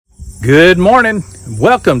Good morning.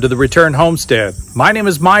 Welcome to the Return Homestead. My name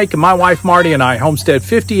is Mike, and my wife Marty and I homestead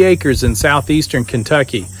 50 acres in southeastern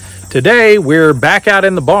Kentucky. Today we're back out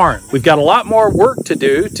in the barn. We've got a lot more work to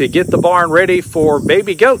do to get the barn ready for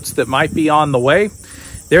baby goats that might be on the way.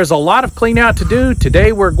 There's a lot of clean out to do.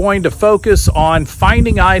 Today we're going to focus on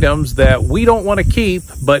finding items that we don't want to keep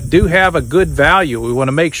but do have a good value. We want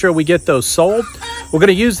to make sure we get those sold. We're going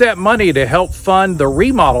to use that money to help fund the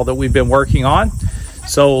remodel that we've been working on.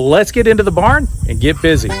 So let's get into the barn and get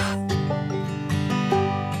busy.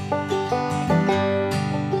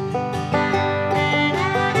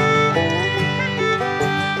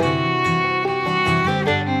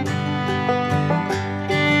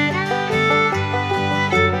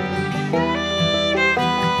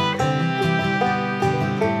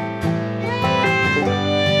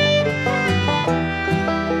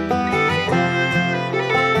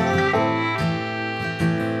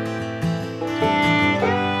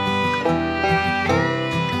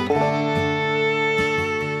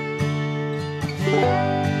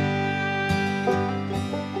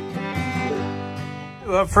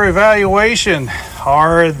 Up for evaluation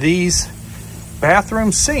are these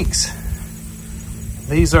bathroom sinks.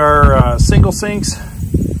 These are single sinks,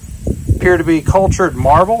 appear to be cultured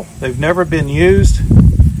marble. They've never been used.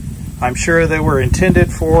 I'm sure they were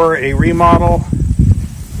intended for a remodel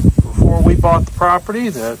before we bought the property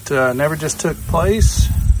that never just took place.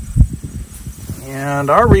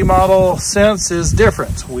 And our remodel sense is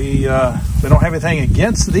different. We don't have anything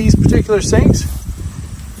against these particular sinks,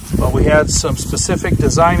 but we had some specific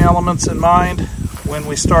design elements in mind when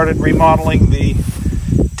we started remodeling the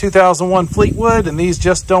 2001 Fleetwood, and these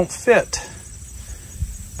just don't fit.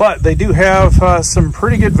 But they do have some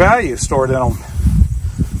pretty good value stored in them.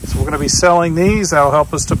 So we're going to be selling these. That'll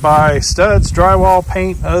help us to buy studs, drywall,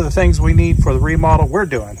 paint, and other things we need for the remodel we're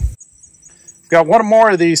doing. We've got one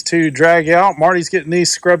more of these to drag out. Marty's getting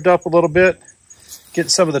these scrubbed up a little bit, getting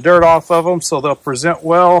some of the dirt off of them so they'll present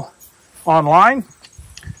well online.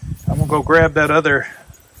 I'm gonna go grab that other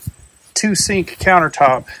 2-sink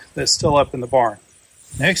countertop that's still up in the barn.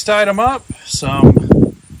 Next item up, some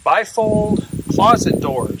bifold closet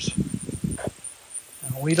doors.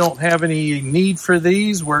 We don't have any need for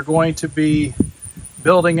these. We're going to be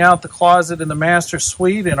building out the closet in the master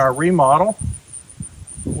suite in our remodel.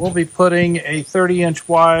 We'll be putting a 30-inch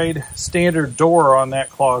wide standard door on that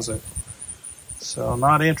closet. So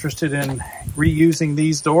not interested in reusing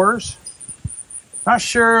these doors. Not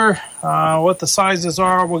sure what the sizes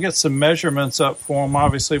are. We'll get some measurements up for them,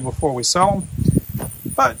 obviously, before we sell them.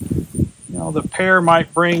 But, you know, the pair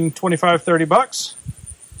might bring 25, 30 bucks.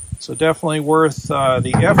 So definitely worth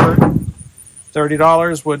the effort.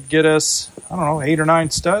 $30 would get us, I don't know, 8 or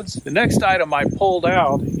 9 studs. The next item I pulled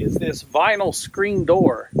out is this vinyl screen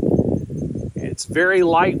door. It's very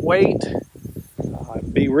lightweight.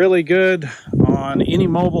 It'd be really good on any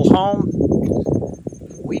mobile home.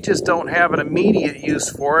 We just don't have an immediate use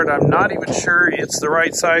for it. I'm not even sure it's the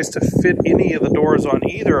right size to fit any of the doors on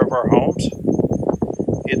either of our homes.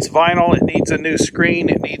 It's vinyl, it needs a new screen,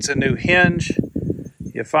 it needs a new hinge.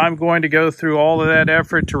 If I'm going to go through all of that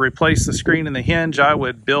effort to replace the screen and the hinge, I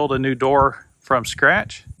would build a new door from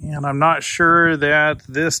scratch. And I'm not sure that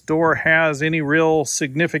this door has any real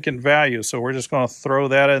significant value, so we're just going to throw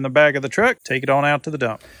that in the back of the truck, take it on out to the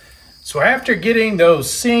dump. So after getting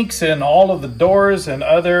those sinks and all of the doors and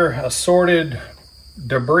other assorted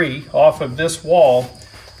debris off of this wall,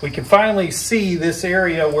 we can finally see this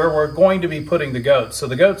area where we're going to be putting the goats. So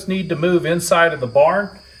the goats need to move inside of the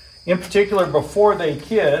barn, in particular before they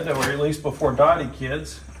kid, or at least before Dottie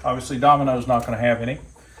kids. Obviously Domino's not going to have any.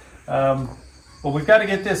 But we've got to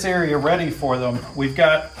get this area ready for them. We've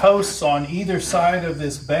got posts on either side of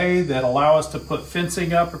this bay that allow us to put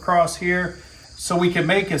fencing up across here, so we can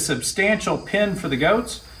make a substantial pen for the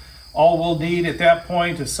goats. All we'll need at that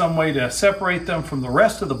point is some way to separate them from the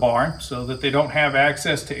rest of the barn so that they don't have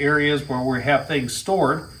access to areas where we have things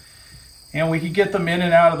stored. And we can get them in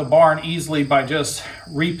and out of the barn easily by just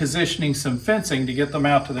repositioning some fencing to get them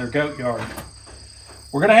out to their goat yard.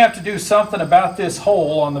 We're gonna have to do something about this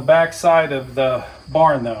hole on the back side of the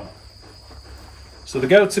barn though. So the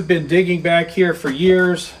goats have been digging back here for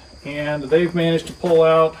years, and they've managed to pull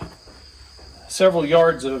out several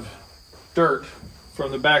yards of dirt from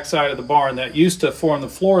the back side of the barn that used to form the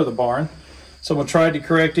floor of the barn. Someone tried to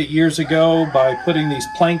correct it years ago by putting these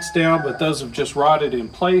planks down, but those have just rotted in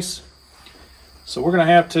place. So we're going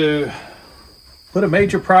to have to put a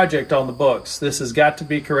major project on the books. This has got to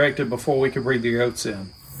be corrected before we can bring the goats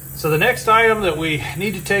in. So the next item that we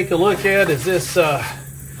need to take a look at is this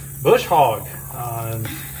bush hog.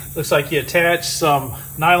 Looks like you attach some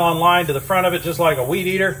nylon line to the front of it just like a weed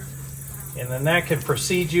eater. And then that can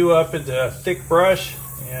precede you up into a thick brush,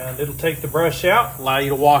 and it'll take the brush out, allow you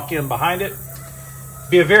to walk in behind it.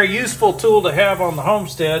 Be a very useful tool to have on the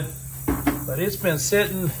Homestead, but it's been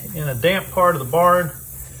sitting in a damp part of the barn.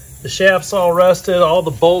 The shaft's all rusted, all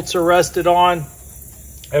the bolts are rusted on.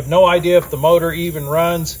 I have no idea if the motor even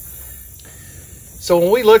runs. So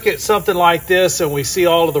when we look at something like this and we see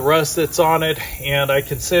all of the rust that's on it, and I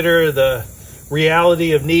consider the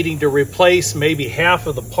reality of needing to replace maybe half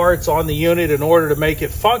of the parts on the unit in order to make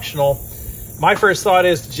it functional, my first thought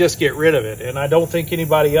is to just get rid of it. And I don't think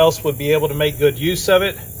anybody else would be able to make good use of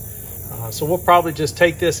it. So we'll probably just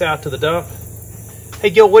take this out to the dump.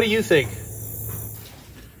 Hey Gil, what do you think?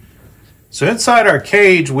 So inside our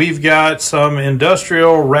cage, we've got some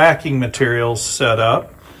industrial racking materials set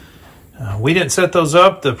up. We didn't set those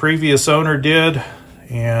up, the previous owner did.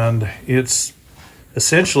 And it's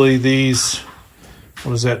essentially these,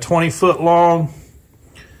 what is that, 20-foot long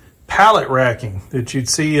pallet racking that you'd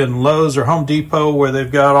see in Lowe's or Home Depot, where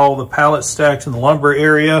they've got all the pallets stacked in the lumber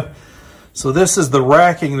area. So this is the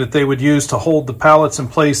racking that they would use to hold the pallets in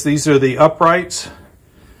place. These are the uprights.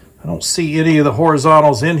 I don't see any of the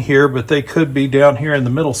horizontals in here, but they could be down here in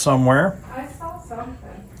the middle somewhere. I saw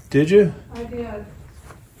something. Did you? I did.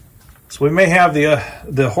 So we may have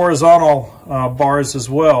the horizontal bars as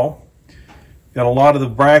well. Got a lot of the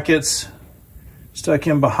brackets stuck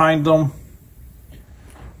in behind them.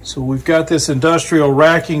 So we've got this industrial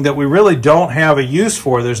racking that we really don't have a use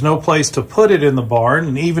for. There's no place to put it in the barn,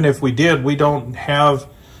 and even if we did, we don't have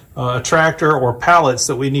a tractor or pallets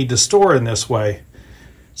that we need to store in this way.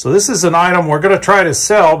 So this is an item we're going to try to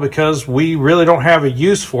sell because we really don't have a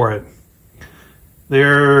use for it.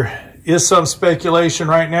 There is some speculation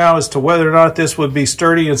right now as to whether or not this would be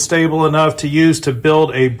sturdy and stable enough to use to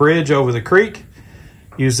build a bridge over the creek.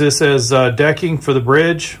 Use this as decking for the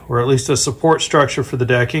bridge, or at least a support structure for the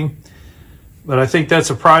decking. But I think that's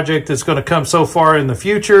a project that's going to come so far in the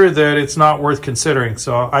future that it's not worth considering.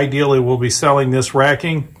 So ideally we'll be selling this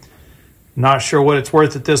racking. Not sure what it's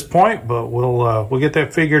worth at this point, but we'll get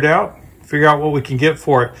that figured out, figure out what we can get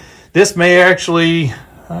for it. This may actually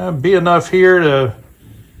be enough here to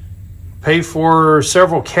pay for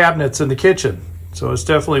several cabinets in the kitchen. So it's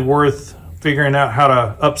definitely worth figuring out how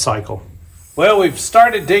to upcycle. Well, we've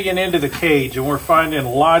started digging into the cage and we're finding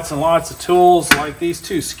lots and lots of tools like these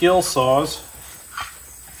two skill saws.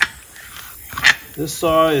 This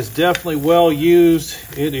saw is definitely well used.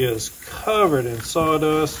 It is covered in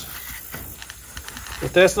sawdust.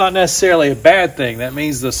 But that's not necessarily a bad thing. That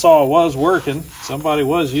means the saw was working. Somebody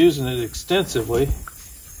was using it extensively.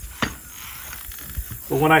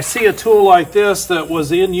 But when I see a tool like this that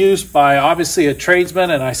was in use by obviously a tradesman,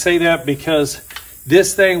 and I say that because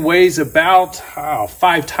this thing weighs about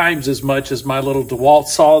 5 times as much as my little DeWalt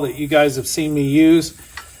saw that you guys have seen me use.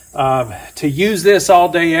 To use this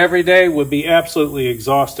all day, every day would be absolutely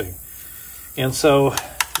exhausting. And so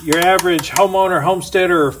your average homeowner,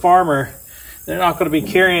 homesteader, or farmer, they're not going to be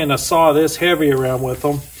carrying a saw this heavy around with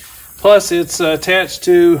them. Plus, it's attached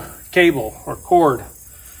to cable or cord.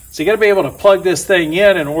 So you got to be able to plug this thing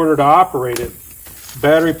in order to operate it.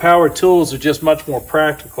 Battery-powered tools are just much more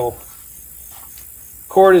practical.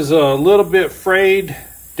 Cord is a little bit frayed.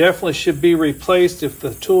 Definitely should be replaced if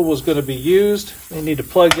the tool was going to be used. We need to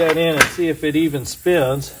plug that in and see if it even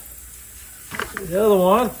spins. The other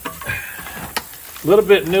one, a little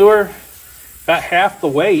bit newer, about half the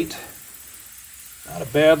weight. Not a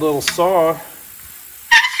bad little saw.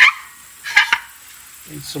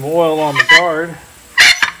 Need some oil on the guard.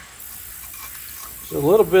 There's a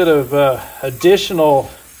little bit of additional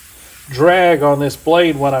drag on this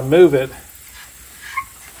blade when I move it.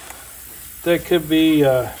 That could be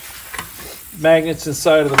magnets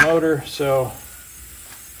inside of the motor. So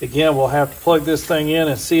again, we'll have to plug this thing in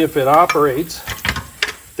and see if it operates.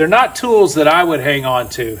 They're not tools that I would hang on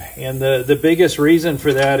to, and the biggest reason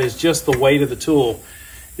for that is just the weight of the tool.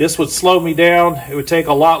 This would slow me down. It would take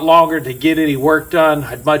a lot longer to get any work done.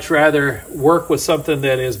 I'd much rather work with something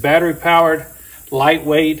that is battery powered,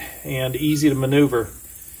 lightweight, and easy to maneuver.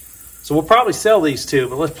 So we'll probably sell these two,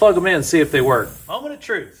 but let's plug them in and see if they work. Moment of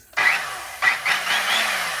truth.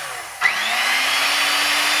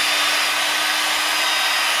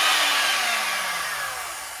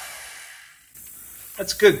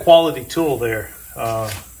 That's a good quality tool there.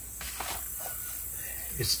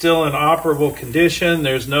 It's still in operable condition.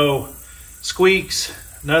 There's no squeaks.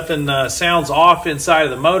 Nothing sounds off inside of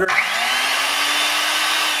the motor.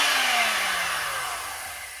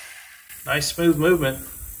 Nice smooth movement.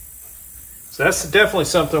 So that's definitely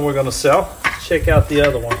something we're going to sell. Check out the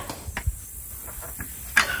other one.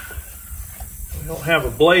 We don't have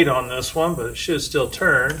a blade on this one, but it should still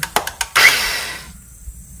turn.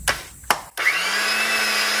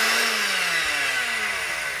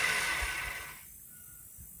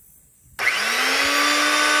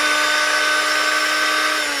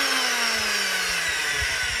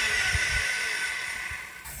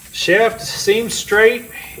 Shaft seems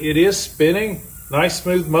straight. It is spinning. Nice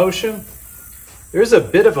smooth motion. There's a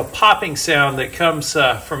bit of a popping sound that comes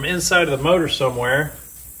from inside of the motor somewhere.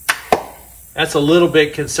 That's a little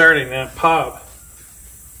bit concerning, that pop.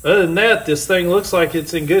 Other than that, this thing looks like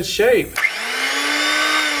it's in good shape. As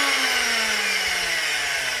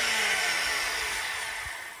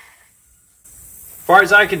far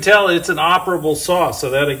as I can tell, it's an operable saw,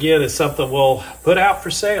 so that again is something we'll put out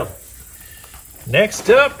for sale. Next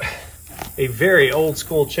up, a very old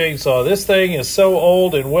school chainsaw. This thing is so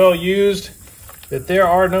old and well used that there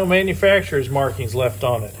are no manufacturer's markings left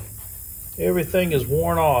on it. Everything is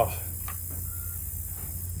worn off.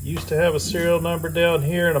 Used to have a serial number down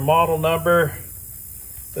here and a model number,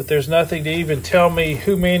 but there's nothing to even tell me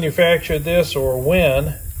who manufactured this or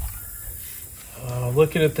when.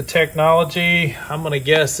 Looking at the technology, I'm going to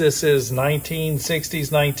guess this is 1960s,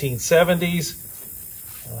 1970s.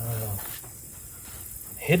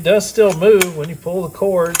 It does still move when you pull the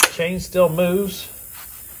cord. The chain still moves.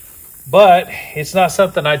 But it's not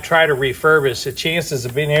something I'd try to refurbish. The chances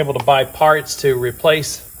of being able to buy parts to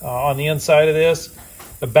replace on the inside of this,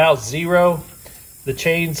 about zero. The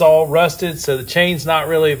chain's all rusted, so the chain's not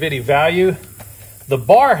really of any value. The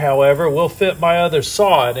bar, however, will fit my other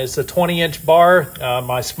saw, and it's a 20-inch bar.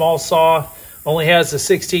 My small saw only has a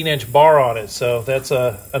 16-inch bar on it, so that's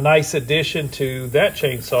a nice addition to that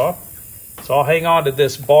chainsaw. So I'll hang on to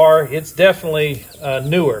this bar. It's definitely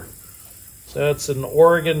newer. So it's an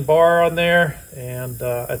Oregon bar on there, and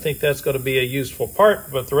I think that's going to be a useful part,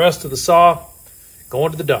 but the rest of the saw,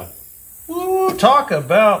 going to the dump. Woo, talk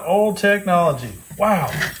about old technology. Wow.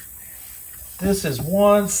 This is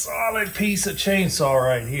one solid piece of chainsaw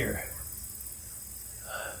right here.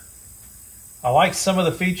 I like some of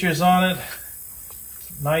the features on it.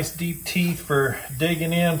 Nice deep teeth for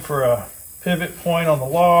digging in for a pivot point on the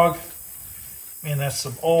log. Man, that's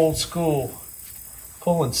some old school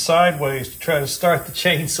pulling sideways to try to start the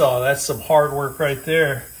chainsaw. That's some hard work right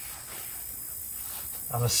there.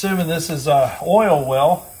 I'm assuming this is a oil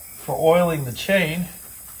well for oiling the chain.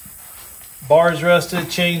 Bars rusted,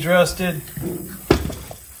 chains rusted.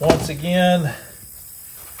 Once again,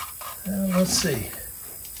 let's see.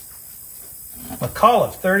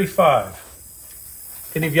 McAuliffe 35.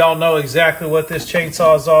 If any of y'all know exactly what this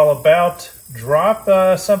chainsaw is all about,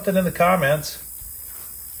 drop something in the comments.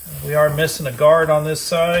 We are missing a guard on this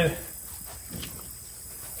side.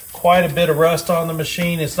 Quite a bit of rust on the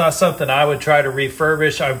machine. It's not something I would try to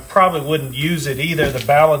refurbish. I probably wouldn't use it either. The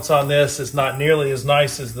balance on this is not nearly as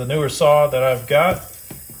nice as the newer saw that I've got.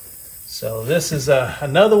 So this is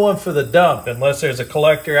another one for the dump, unless there's a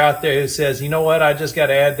collector out there who says, you know what, I just got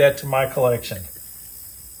to add that to my collection.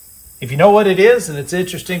 If you know what it is and it's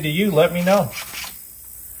interesting to you, let me know.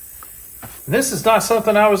 And this is not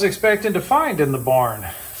something I was expecting to find in the barn.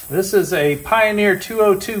 This is a Pioneer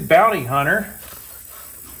 202 Bounty Hunter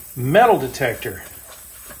metal detector.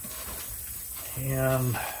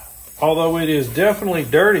 And although it is definitely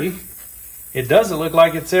dirty, it doesn't look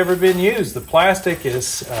like it's ever been used. The plastic is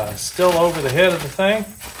still over the head of the thing.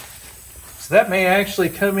 So that may actually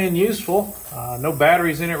come in useful. No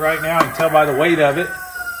batteries in it right now. I can tell by the weight of it.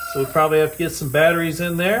 So we probably have to get some batteries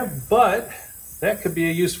in there, but that could be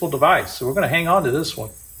a useful device. So we're going to hang on to this one.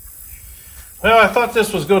 Well, I thought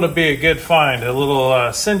this was going to be a good find, a little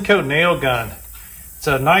Senko nail gun. It's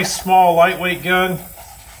a nice, small, lightweight gun.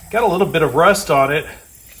 Got a little bit of rust on it,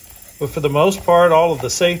 but for the most part, all of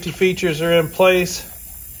the safety features are in place.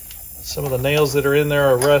 Some of the nails that are in there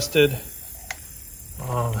are rusted.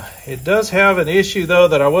 It does have an issue, though,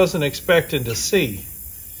 that I wasn't expecting to see.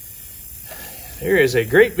 There is a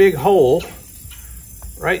great big hole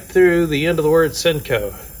right through the end of the word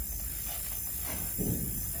Senko.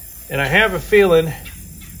 And I have a feeling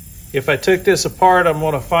if I took this apart, I'm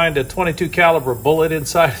going to find a .22 caliber bullet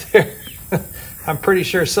inside there. I'm pretty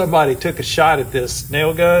sure somebody took a shot at this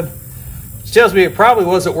nail gun. Which tells me it probably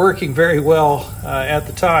wasn't working very well at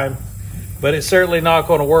the time, but it's certainly not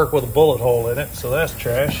going to work with a bullet hole in it, so that's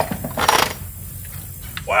trash.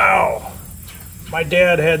 Wow, my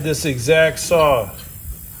dad had this exact saw.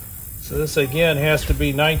 So this again has to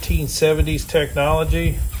be 1970s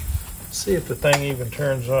technology. Let's see if the thing even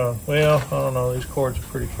turns on. Well, I don't know, these cords are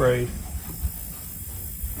pretty frayed.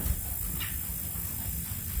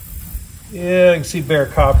 Yeah, I can see bare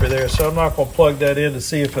copper there, so I'm not going to plug that in to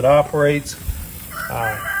see if it operates.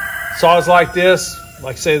 Saws like this,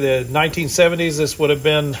 like I say, the 1970s, this would have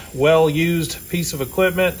been well-used piece of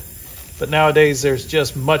equipment, but nowadays there's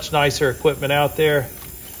just much nicer equipment out there.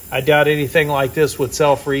 I doubt anything like this would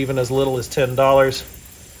sell for even as little as $10.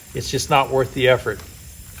 It's just not worth the effort.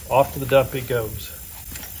 Off to the dump it goes.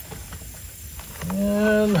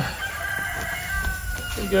 And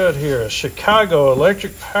we got here a Chicago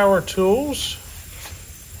Electric Power Tools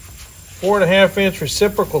 4.5-inch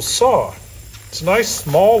reciprocal saw. It's a nice,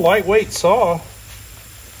 small, lightweight saw.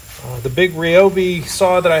 The big Ryobi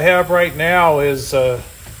saw that I have right now is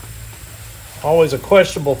always a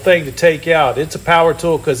questionable thing to take out. It's a power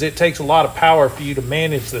tool because it takes a lot of power for you to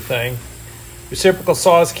manage the thing. Reciprocal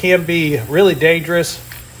saws can be really dangerous.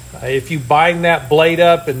 If you bind that blade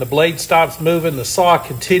up and the blade stops moving, the saw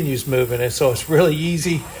continues moving, and so it's really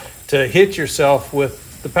easy to hit yourself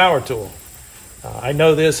with the power tool. I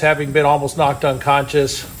know this having been almost knocked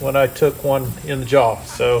unconscious when I took one in the jaw.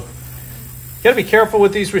 So you got to be careful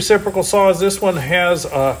with these reciprocal saws. This one has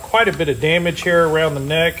quite a bit of damage here around the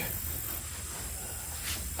neck.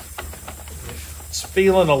 It's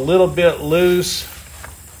feeling a little bit loose.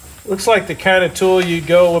 Looks like the kind of tool you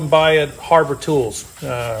go and buy at Harbor Tools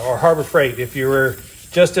or Harbor Freight if you were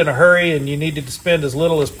just in a hurry and you needed to spend as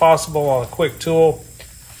little as possible on a quick tool.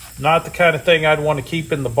 Not the kind of thing I'd want to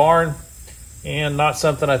keep in the barn, and not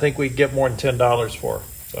something I think we'd get more than $10 for.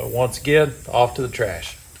 So once again, off to the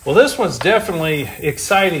trash. Well, this one's definitely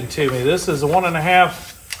exciting to me. This is a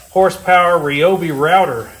 1.5 horsepower Ryobi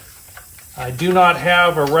router. I do not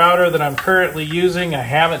have a router that I'm currently using. I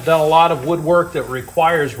haven't done a lot of woodwork that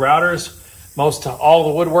requires routers. Most all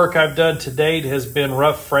the woodwork I've done to date has been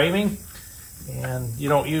rough framing, and you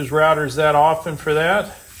don't use routers that often for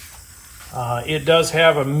that. It does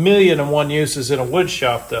have 1,000,001 uses in a wood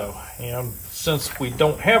shop though, and since we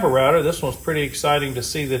don't have a router, this one's pretty exciting to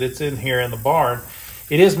see that it's in here in the barn.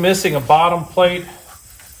 It is missing a bottom plate,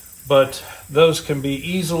 but those can be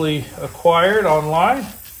easily acquired online.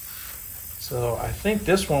 So I think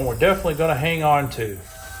this one we're definitely going to hang on to.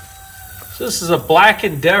 So this is a Black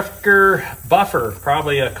 & Decker buffer,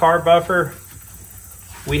 probably a car buffer.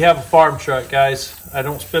 We have a farm truck, guys. I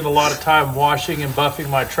don't spend a lot of time washing and buffing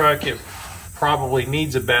my truck. It probably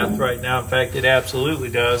needs a bath right now. In fact, it absolutely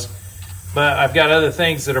does. But I've got other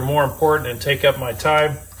things that are more important and take up my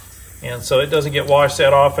time. And so it doesn't get washed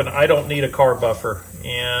that often. I don't need a car buffer.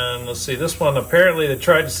 And let's see, this one apparently they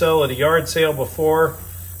tried to sell at a yard sale before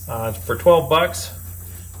for 12 bucks.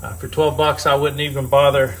 For 12 bucks, I wouldn't even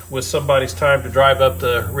bother with somebody's time to drive up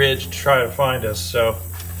the ridge to try to find us. So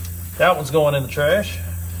that one's going in the trash.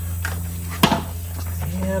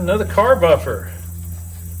 And another car buffer.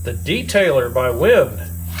 The Detailer by Wind.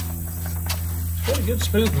 Got a good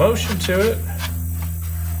smooth motion to it.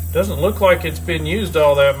 Doesn't look like it's been used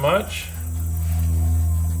all that much.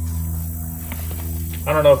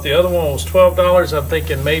 I don't know if the other one was $12. I'm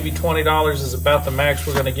thinking maybe $20 is about the max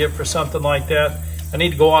we're going to get for something like that. I need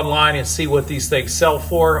to go online and see what these things sell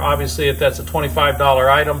for. Obviously, if that's a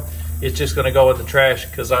 $25 item, it's just going to go in the trash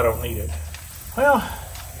because I don't need it. Well,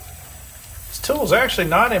 this tool's actually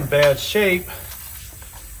not in bad shape.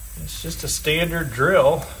 It's just a standard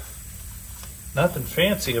drill. Nothing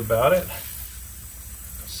fancy about it.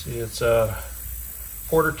 Let's see, it's a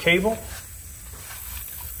Porter cable.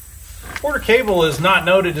 Porter cable is not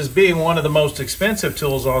noted as being one of the most expensive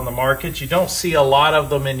tools on the market. You don't see a lot of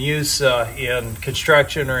them in use in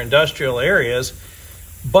construction or industrial areas,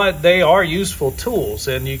 but they are useful tools,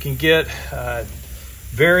 and you can get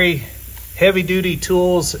very heavy-duty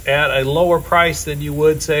tools at a lower price than you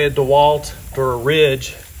would, say, a DeWalt or a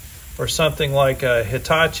Ridge or something like a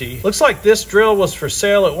Hitachi. Looks like this drill was for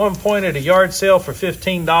sale at one point at a yard sale for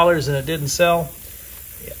 $15 and it didn't sell.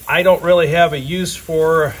 I don't really have a use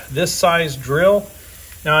for this size drill.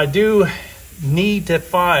 Now I do need to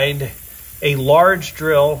find a large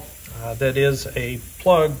drill that is a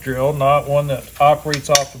plug drill, not one that operates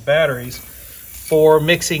off of batteries, for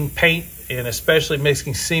mixing paint and especially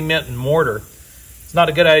mixing cement and mortar. It's not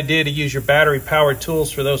a good idea to use your battery powered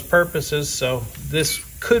tools for those purposes, so this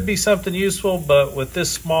could be something useful, but with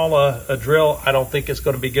this small a drill, I don't think it's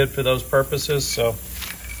going to be good for those purposes. So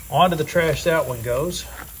onto the trash that one goes.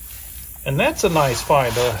 And that's a nice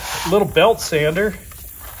find, a little belt sander.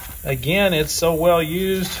 Again, it's so well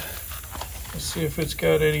used. Let's see if it's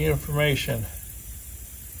got any information.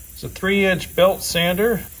 It's a 3-inch belt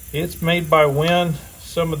sander. It's made by Wind.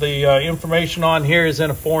 Some of the information on here is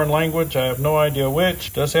in a foreign language. I have no idea which.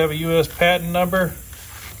 It does have a US patent number.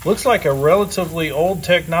 Looks like a relatively old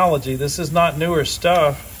technology. This is not newer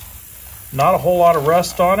stuff. Not a whole lot of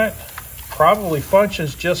rust on it. Probably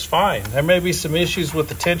functions just fine. There may be some issues with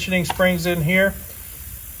the tensioning springs in here,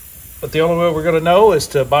 but the only way we're going to know is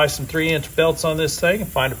to buy some 3-inch belts on this thing and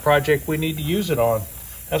find a project we need to use it on.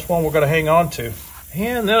 That's one we're going to hang on to.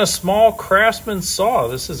 And then a small Craftsman saw.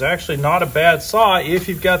 This is actually not a bad saw if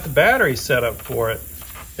you've got the battery set up for it.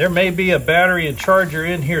 There may be a battery and charger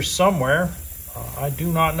in here somewhere. I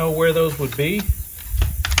do not know where those would be.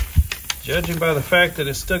 Judging by the fact that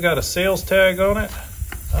it's still got a sales tag on it,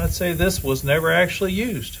 I'd say this was never actually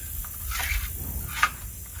used.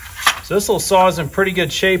 So this little saw is in pretty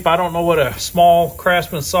good shape. I don't know what a small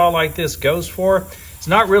Craftsman saw like this goes for. It's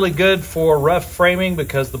not really good for rough framing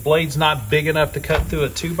because the blade's not big enough to cut through a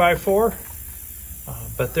 2x4.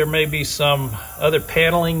 But there may be some other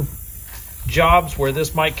paneling jobs where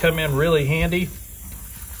this might come in really handy.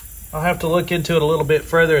 I'll have to look into it a little bit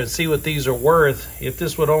further and see what these are worth. If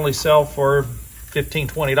this would only sell for $15,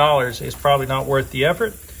 $20, it's probably not worth the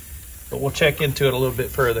effort, but we'll check into it a little bit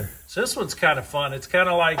further. So this one's kind of fun. It's kind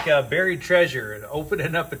of like buried treasure and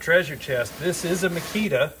opening up a treasure chest. This is a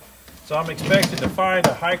Makita, so I'm expecting to find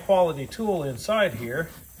a high quality tool inside here.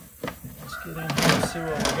 Let's get in here and see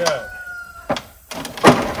what we got.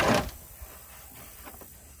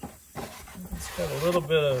 It's got a little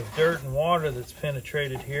bit of dirt and water that's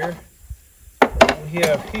penetrated here. What we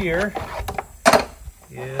have here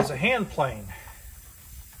is a hand plane.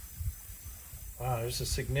 Wow, there's a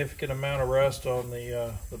significant amount of rust on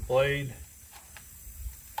the blade.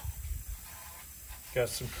 Got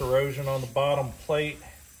some corrosion on the bottom plate.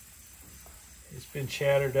 It's been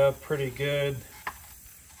shattered up pretty good.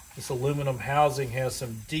 This aluminum housing has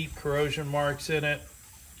some deep corrosion marks in it.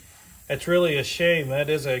 That's really a shame. That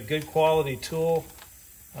is a good quality tool.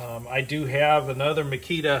 I do have another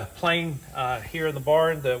Makita plane here in the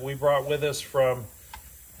barn that we brought with us from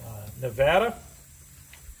Nevada.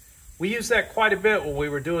 We used that quite a bit when we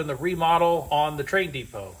were doing the remodel on the train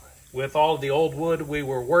depot. With all of the old wood we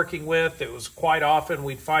were working with, it was quite often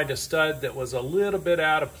we'd find a stud that was a little bit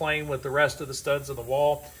out of plane with the rest of the studs in the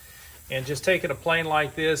wall. And just taking a plane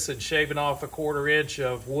like this and shaving off a 1/4 inch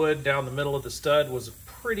of wood down the middle of the stud was a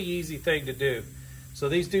pretty easy thing to do. So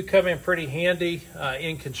these do come in pretty handy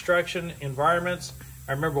in construction environments.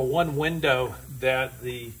 I remember one window that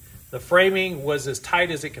the framing was as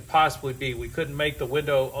tight as it could possibly be. We couldn't make the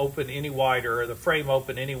window open any wider or the frame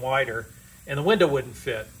open any wider, and the window wouldn't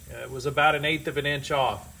fit. It was about 1/8 of an inch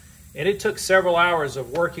off. And it took several hours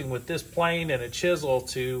of working with this plane and a chisel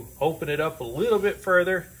to open it up a little bit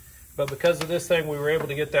further. But because of this thing, we were able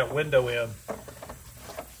to get that window in.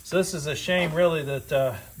 So this is a shame, really,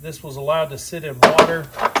 that this was allowed to sit in water.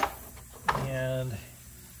 And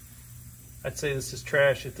I'd say this is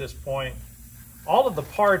trash at this point. All of the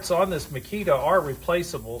parts on this Makita are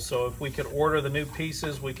replaceable. So if we could order the new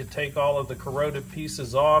pieces, we could take all of the corroded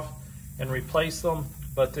pieces off and replace them.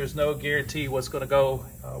 But there's no guarantee what's going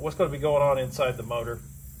to be going on inside the motor.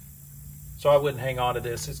 So I wouldn't hang on to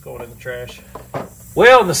this. It's going in the trash.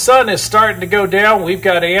 Well, the sun is starting to go down. We've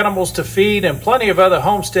got animals to feed and plenty of other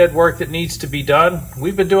homestead work that needs to be done.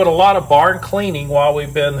 We've been doing a lot of barn cleaning while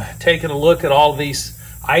we've been taking a look at all these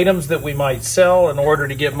items that we might sell in order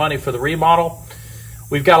to get money for the remodel.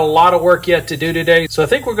 We've got a lot of work yet to do today, so I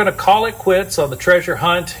think we're going to call it quits on the treasure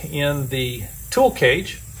hunt in the tool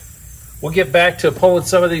cage. We'll get back to pulling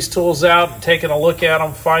some of these tools out and taking a look at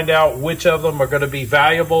them, find out which of them are going to be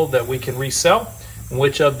valuable that we can resell and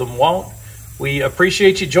which of them won't. We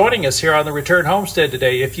appreciate you joining us here on the Return Homestead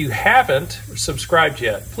today. If you haven't subscribed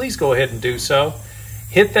yet, please go ahead and do so.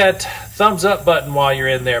 Hit that thumbs up button while you're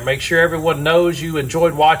in there. Make sure everyone knows you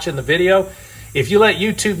enjoyed watching the video. If you let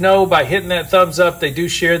YouTube know by hitting that thumbs up, they do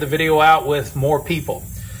share the video out with more people.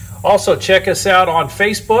 Also, check us out on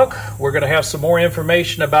Facebook. We're going to have some more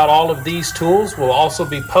information about all of these tools. We'll also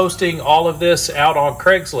be posting all of this out on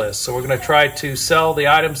Craigslist. So we're going to try to sell the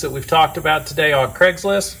items that we've talked about today on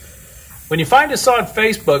Craigslist. When you find us on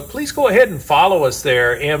Facebook, please go ahead and follow us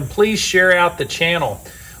there, and please share out the channel.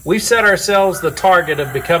 We've set ourselves the target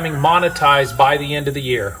of becoming monetized by the end of the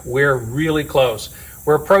year. We're really close.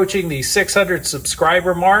 We're approaching the 600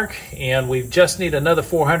 subscriber mark, and we just need another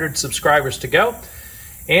 400 subscribers to go.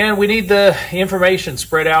 And we need the information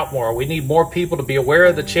spread out more. We need more people to be aware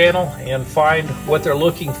of the channel and find what they're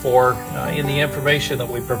looking for in the information that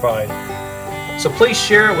we provide. So please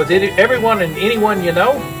share it with everyone and anyone you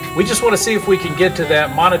know. We just want to see if we can get to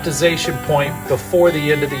that monetization point before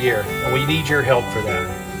the end of the year. And we need your help for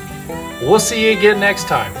that. We'll see you again next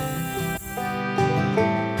time.